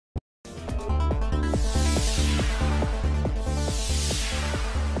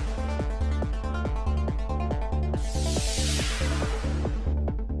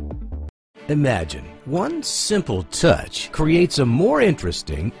Imagine one simple touch creates a more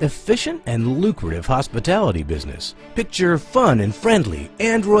interesting, efficient, and lucrative hospitality business. Picture fun and friendly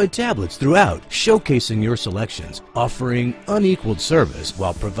Android tablets throughout, showcasing your selections, offering unequaled service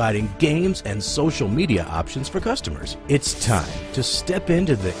while providing games and social media options for customers. It's time to step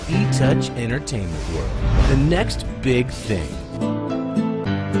into the e-touch entertainment world. The next big thing.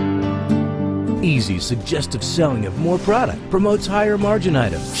 Easy, suggestive selling of more product, promotes higher margin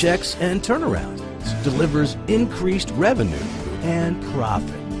items, checks and turnarounds, delivers increased revenue and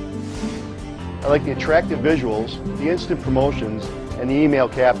profit. I like the attractive visuals, the instant promotions, and the email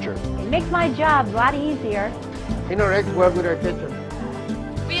capture. It makes my job a lot easier. You know, right, work with our system.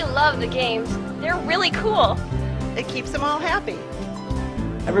 We love the games. They're really cool. It keeps them all happy.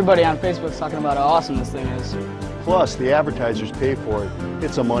 Everybody on Facebook's talking about how awesome this thing is. Plus, the advertisers pay for it.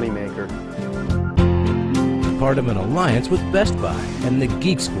 It's a moneymaker. Part of an alliance with Best Buy and the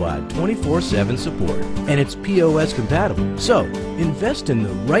Geek Squad 24/7 support, and it's POS compatible. So, invest in the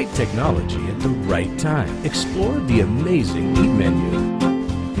right technology at the right time. Explore the amazing eMenu,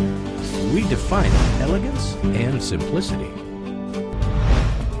 redefining elegance and simplicity.